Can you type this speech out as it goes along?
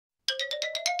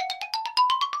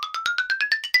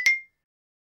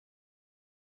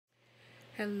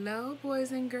Hello,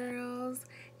 boys and girls,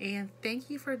 and thank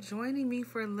you for joining me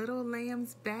for Little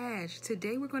Lamb's Badge.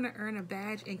 Today we're going to earn a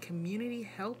badge in Community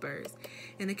Helpers.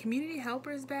 And the Community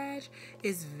Helpers badge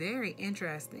is very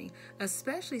interesting,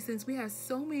 especially since we have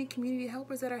so many community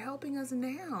helpers that are helping us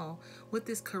now with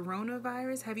this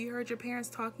coronavirus. Have you heard your parents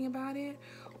talking about it?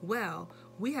 Well,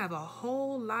 we have a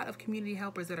whole lot of community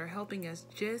helpers that are helping us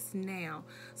just now.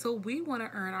 So we want to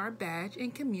earn our badge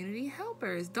in Community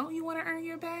Helpers. Don't you want to earn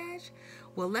your badge?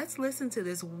 Well, let's listen to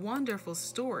this wonderful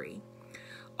story.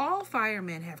 All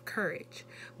firemen have courage,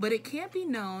 but it can't be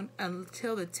known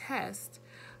until the test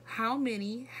how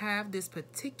many have this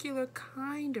particular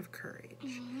kind of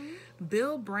courage.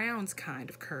 Bill Brown's kind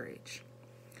of courage.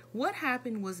 What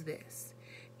happened was this.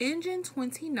 Engine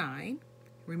 29,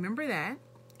 remember that?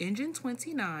 Engine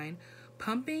 29,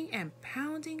 pumping and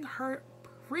pounding her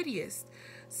prettiest,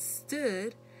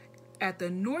 stood at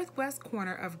the northwest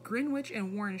corner of Greenwich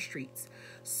and Warren Streets,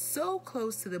 so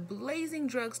close to the blazing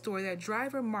drugstore that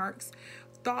driver Marks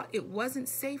thought it wasn't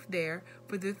safe there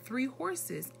for the three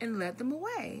horses and led them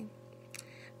away.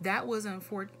 That was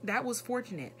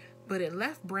fortunate, but it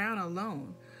left Brown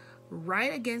alone,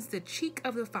 right against the cheek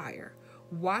of the fire,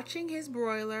 watching his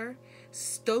broiler,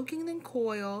 stoking the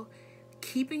coil,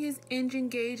 keeping his engine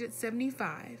gauge at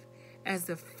 75. As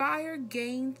the fire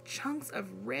gained, chunks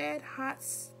of red-hot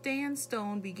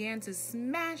sandstone began to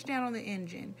smash down on the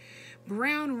engine.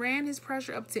 Brown ran his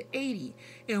pressure up to 80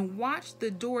 and watched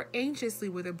the door anxiously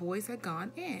where the boys had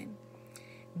gone in.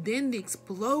 Then the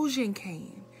explosion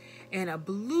came, and a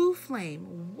blue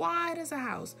flame, wide as a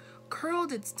house,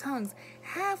 curled its tongues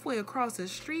halfway across the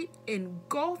street,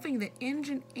 engulfing the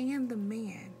engine and the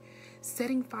man,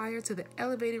 setting fire to the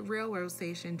elevated railroad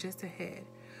station just ahead.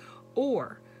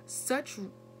 Such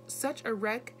a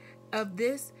wreck of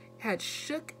this had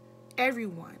shook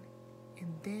everyone.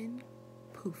 And then,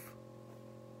 poof.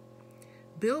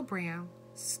 Bill Brown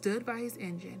stood by his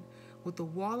engine with the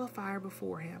wall of fire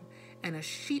before him and a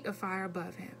sheet of fire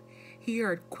above him. He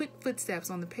heard quick footsteps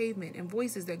on the pavement and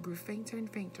voices that grew fainter and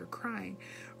fainter, crying,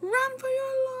 "Run for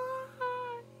your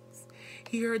lives!"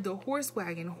 He heard the horse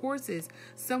wagon horses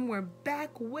somewhere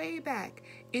way back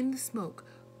in the smoke,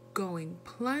 going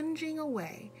plunging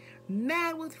away,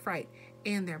 mad with fright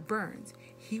and their burns.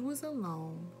 He was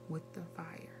alone with the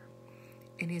fire,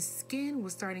 and his skin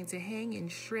was starting to hang in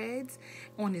shreds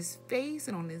on his face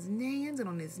and on his hands and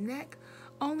on his neck.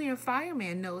 Only a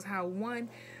fireman knows how one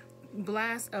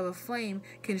blast of a flame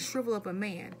can shrivel up a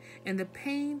man, and the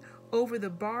pain over the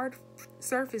barred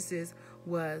surfaces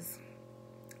was,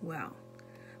 well,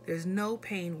 there's no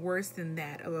pain worse than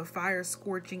that of a fire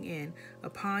scorching in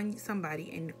upon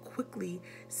somebody and quickly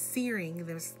searing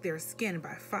their skin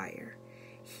by fire.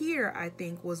 Here, I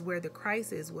think, was where the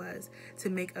crisis was to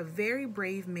make a very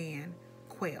brave man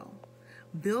quail.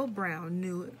 Bill Brown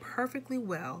knew perfectly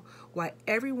well why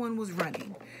everyone was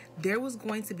running. There was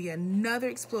going to be another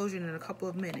explosion in a couple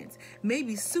of minutes,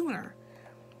 maybe sooner.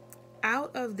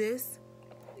 Out of this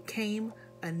came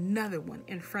another one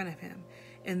in front of him,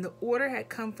 and the order had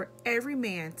come for every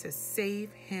man to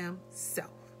save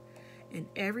himself. And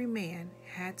every man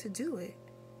had to do it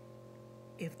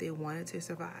if they wanted to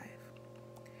survive.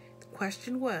 The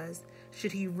question was,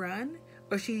 should he run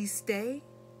or should he stay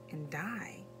and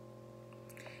die?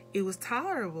 It was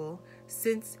tolerable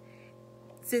since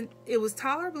it was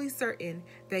tolerably certain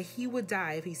that he would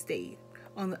die if he stayed.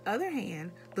 On the other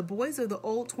hand, the boys of the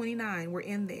old 29 were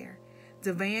in there.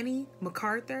 Devaney,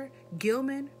 MacArthur,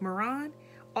 Gilman, Moran,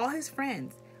 all his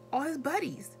friends, all his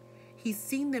buddies. He'd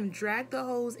seen them drag the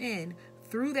hose in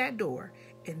through that door,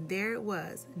 and there it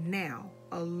was now,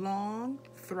 a long,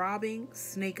 throbbing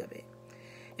snake of it.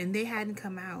 And they hadn't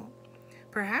come out.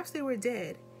 Perhaps they were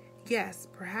dead. Yes,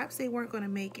 perhaps they weren't going to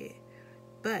make it.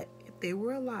 But if they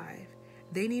were alive,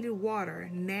 they needed water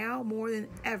now more than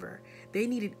ever. They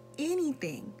needed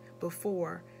anything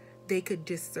before they could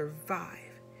just survive.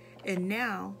 And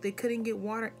now they couldn't get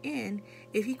water in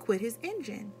if he quit his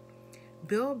engine.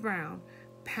 Bill Brown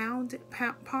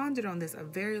pondered on this a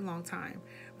very long time,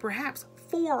 perhaps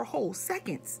 4 whole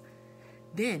seconds.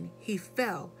 Then he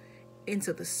fell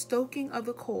into the stoking of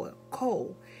the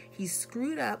coal. He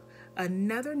screwed up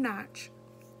another notch,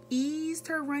 eased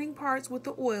her running parts with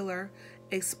the oiler.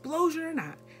 Explosion or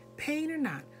not, pain or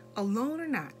not, alone or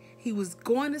not, he was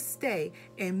going to stay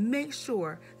and make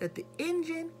sure that the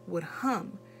engine would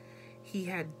hum. He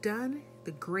had done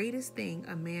the greatest thing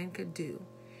a man could do.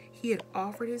 He had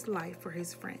offered his life for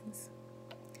his friends.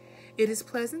 It is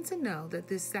pleasant to know that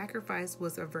this sacrifice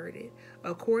was averted.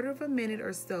 A quarter of a minute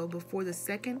or so before the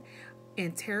second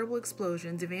and terrible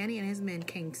explosion, Devaney and his men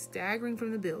came staggering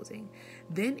from the building.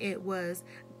 Then it was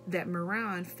that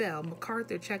Moran fell,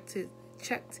 MacArthur checked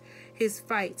his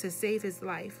fight to save his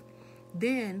life.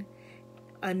 Then,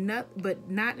 but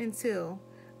not until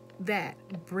that,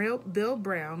 Bill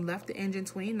Brown left the Engine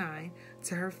 29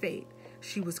 to her fate.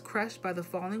 She was crushed by the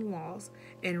falling walls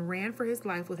and ran for his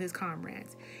life with his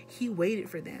comrades. He waited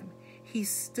for them. He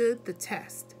stood the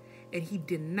test, and he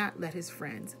did not let his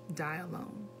friends die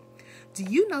alone. Do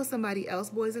you know somebody else,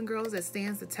 boys and girls, that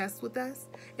stands the test with us,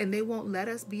 and they won't let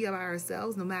us be by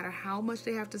ourselves no matter how much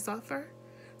they have to suffer?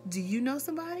 Do you know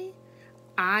somebody?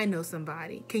 I know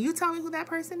somebody. Can you tell me who that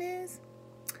person is?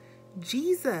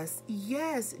 Jesus.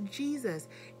 Yes, Jesus.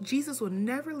 Jesus will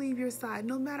never leave your side,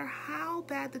 no matter how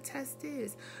bad the test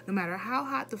is, no matter how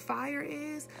hot the fire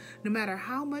is, no matter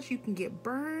how much you can get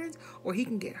burned or he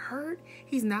can get hurt.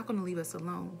 He's not going to leave us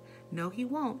alone. No, he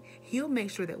won't. He'll make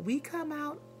sure that we come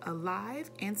out alive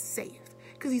and safe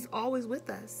because he's always with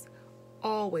us.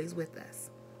 Always with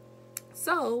us.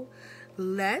 So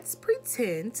let's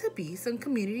pretend to be some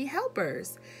community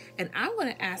helpers. And I'm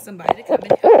going to ask somebody to come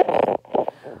and help me.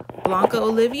 Blanca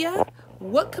Olivia,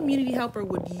 what community helper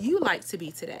would you like to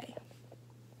be today?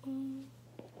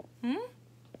 Can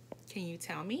you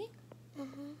tell me?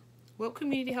 What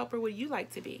community helper would you like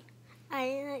to be?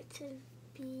 I like to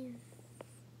be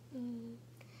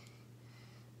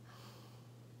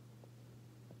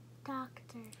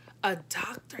doctor. A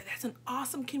doctor. That's an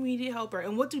awesome community helper.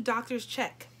 And what do doctors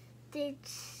check? They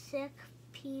check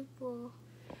people.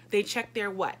 They check their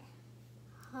what?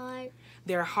 Heart.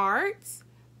 Their hearts?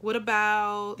 What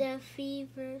about their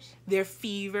fevers? Their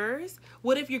fevers.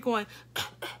 What if you're going,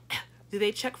 do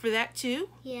they check for that too?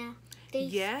 Yeah.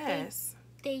 Yes.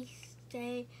 They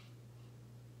say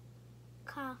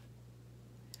cough.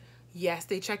 Yes,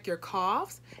 they check your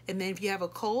coughs. And then if you have a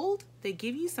cold, they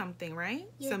give you something, right?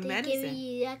 Yeah, some they medicine. give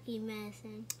you yucky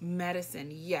medicine. Medicine,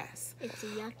 yes. It's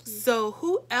yucky. So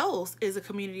who else is a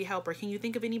community helper? Can you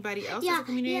think of anybody else as a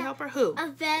community helper? Who?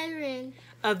 A veteran.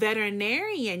 A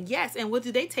veterinarian, yes. And what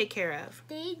do they take care of?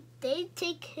 They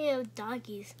take care of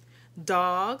doggies.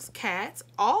 Dogs, cats,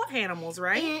 all animals,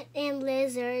 right? And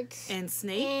lizards. And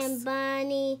snakes. And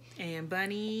bunnies. And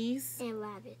bunnies. And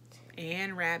rabbits.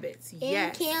 And rabbits,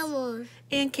 yes. And camels.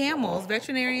 And camels.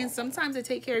 Veterinarians, sometimes they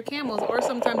take care of camels, or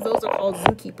sometimes those are called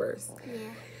zookeepers.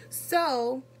 Yeah.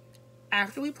 So,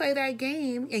 after we play that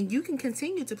game, and you can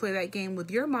continue to play that game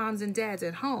with your moms and dads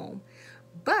at home,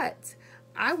 but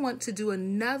I want to do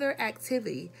another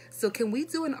activity. So can we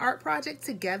do an art project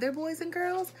together, boys and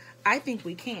girls? I think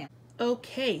we can.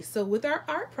 Okay, so with our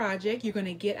art project, you're going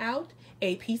to get out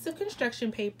a piece of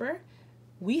construction paper.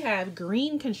 We have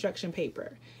green construction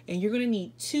paper, and you're going to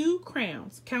need 2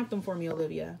 crayons. Count them for me,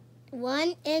 Olivia.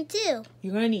 1 and 2.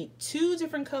 You're going to need 2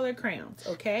 different colored crayons,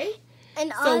 okay?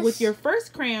 And so with your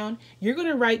first crayon, you're going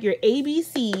to write your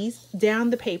ABCs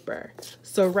down the paper.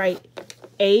 So write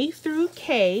A through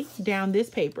K down this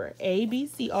paper. A, B,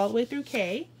 C, all the way through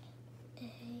K.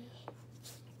 A,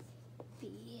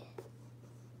 B,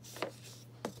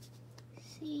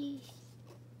 C,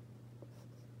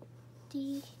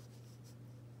 D,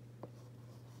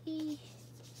 E,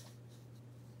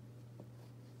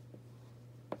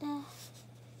 F,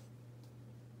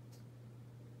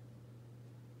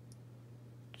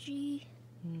 G,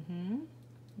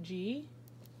 G,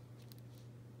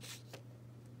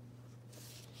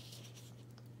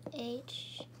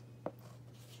 H,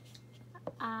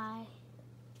 I,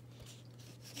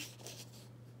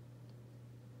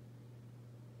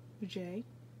 J.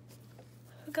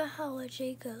 I forgot how a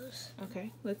J goes.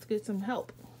 Okay, let's get some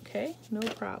help. Okay, no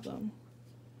problem.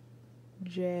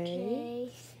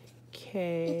 J,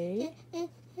 K.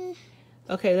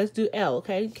 Okay, let's do L,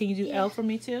 okay? Can you do L for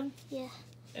me too? Yeah.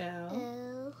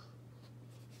 L.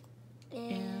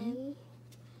 M.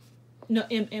 No,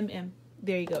 M.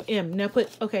 There you go. M. Now put,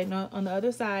 okay, now on the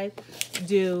other side,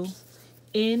 do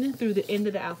N through the end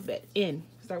of the alphabet. N.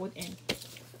 Start with N.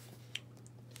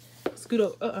 Scoot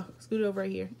over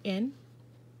right here. N.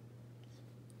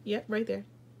 Yep, right there.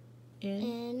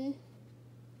 N.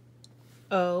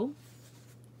 O.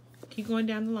 Keep going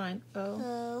down the line. O.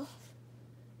 O.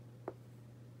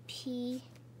 P.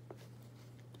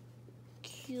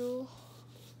 Q.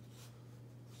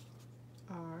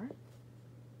 R.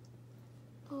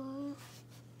 R.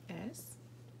 S.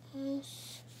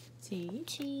 S. T.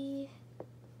 T.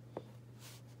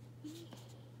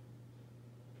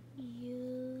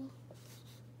 U.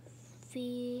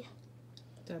 V.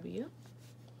 W.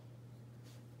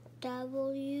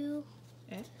 W.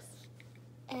 X.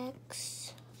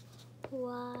 X.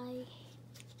 Y.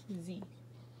 Z.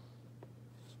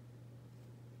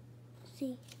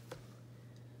 Z.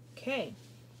 Okay.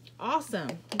 Awesome.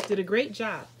 You did a great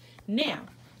job. Now,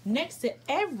 next to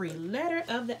every letter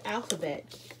of the alphabet.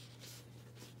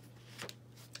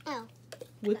 Oh.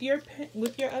 With your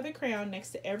other crayon, next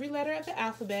to every letter of the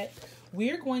alphabet,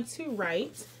 we're going to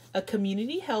write a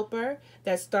community helper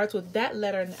that starts with that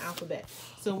letter in the alphabet.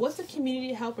 So what's a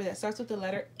community helper that starts with the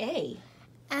letter A?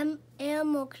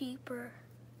 Animal keeper.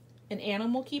 An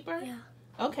animal keeper? Yeah.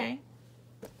 Okay.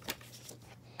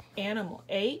 Animal.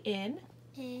 A-N.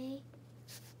 A-N.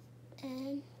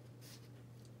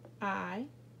 I.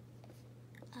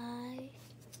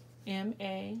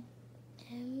 M-A.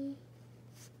 M.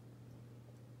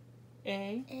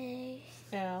 A.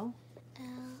 L. L.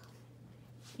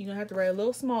 You're going to have to write a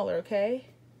little smaller, okay?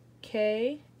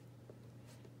 K.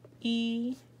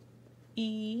 E.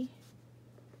 E.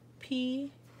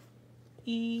 P.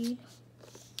 E.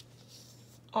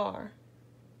 R.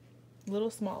 A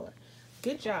little smaller.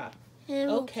 Good job.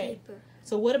 Animal Okay. keeper.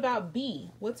 So what about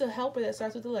B? What's a helper that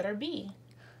starts with the letter B?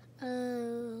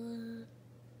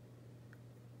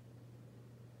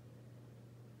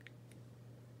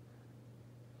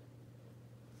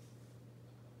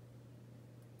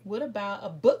 What about a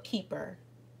bookkeeper?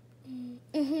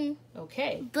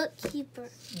 Okay. Bookkeeper.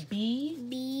 B.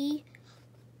 B.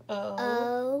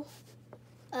 O.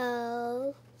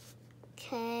 O.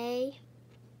 K.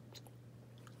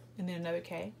 And then another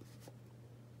K.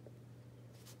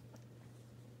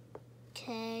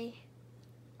 K.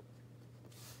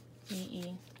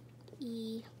 E.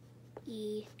 E.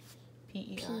 E.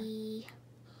 P. E.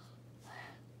 R.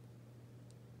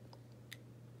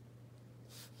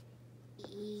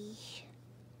 P. E.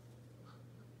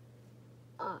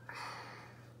 R.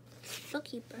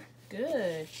 Bookkeeper.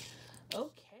 Good.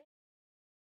 Okay.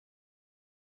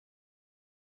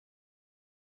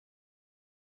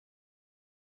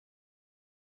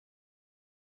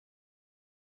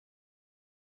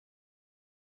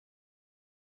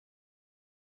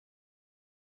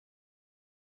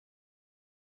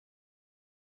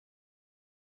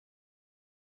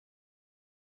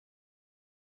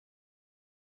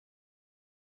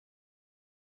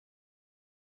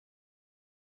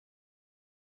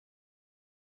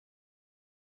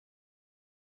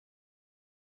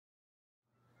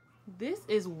 This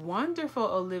is wonderful,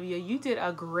 Olivia. You did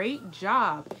a great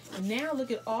job. Now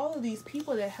look at all of these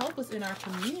people that help us in our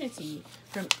community,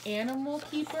 from animal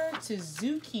keeper to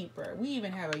zookeeper. We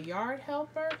even have a yard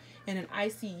helper and an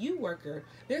ICU worker.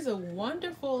 There's a lot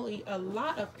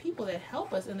of people that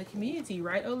help us in the community,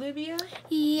 right, Olivia?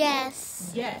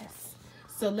 Yes. Yes.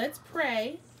 So let's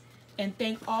pray and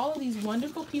thank all of these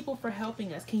wonderful people for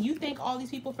helping us. Can you thank all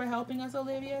these people for helping us,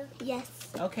 Olivia? Yes.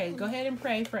 Okay, go ahead and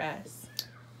pray for us.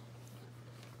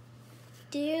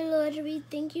 Dear Lord, we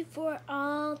thank you for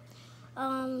all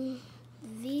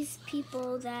these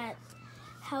people that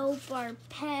help our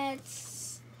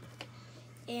pets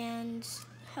and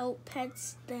help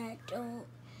pets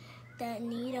that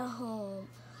need a home.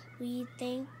 We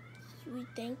thank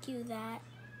you that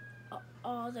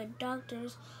all the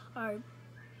doctors are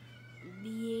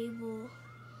able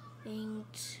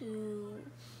to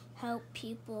help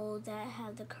people that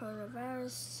have the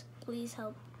coronavirus. Please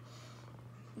help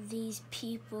these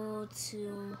people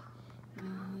to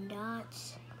not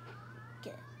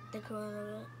get the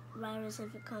coronavirus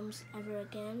if it comes ever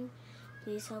again.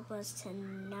 Please help us to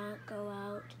not go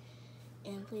out,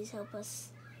 and please help us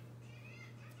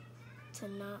to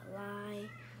not lie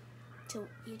to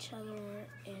each other,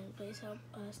 and please help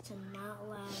us to not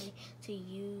lie to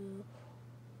you,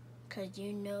 because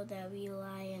you know that we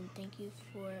lie. And thank you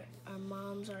for our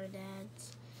moms, our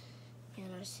dads, and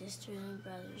our sisters and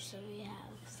brothers that we have.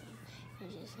 So,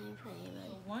 in Jesus' name, pray,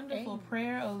 amen. Wonderful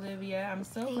prayer, Olivia. I'm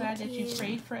so glad that you you.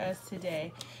 prayed for us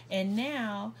today. And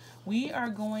now we are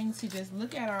going to just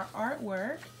look at our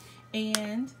artwork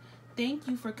and thank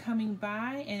you for coming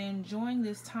by and enjoying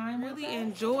this time with us. Really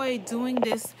enjoyed doing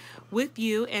this with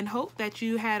you and hope that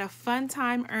you had a fun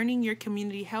time earning your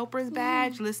community helpers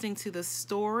badge, listening to the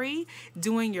story,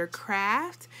 doing your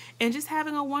craft, and just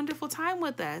having a wonderful time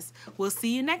with us. We'll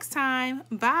see you next time.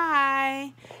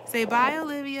 Bye. Say bye,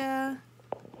 Olivia.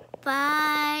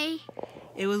 Bye.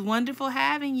 It was wonderful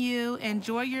having you.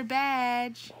 Enjoy your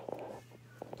badge.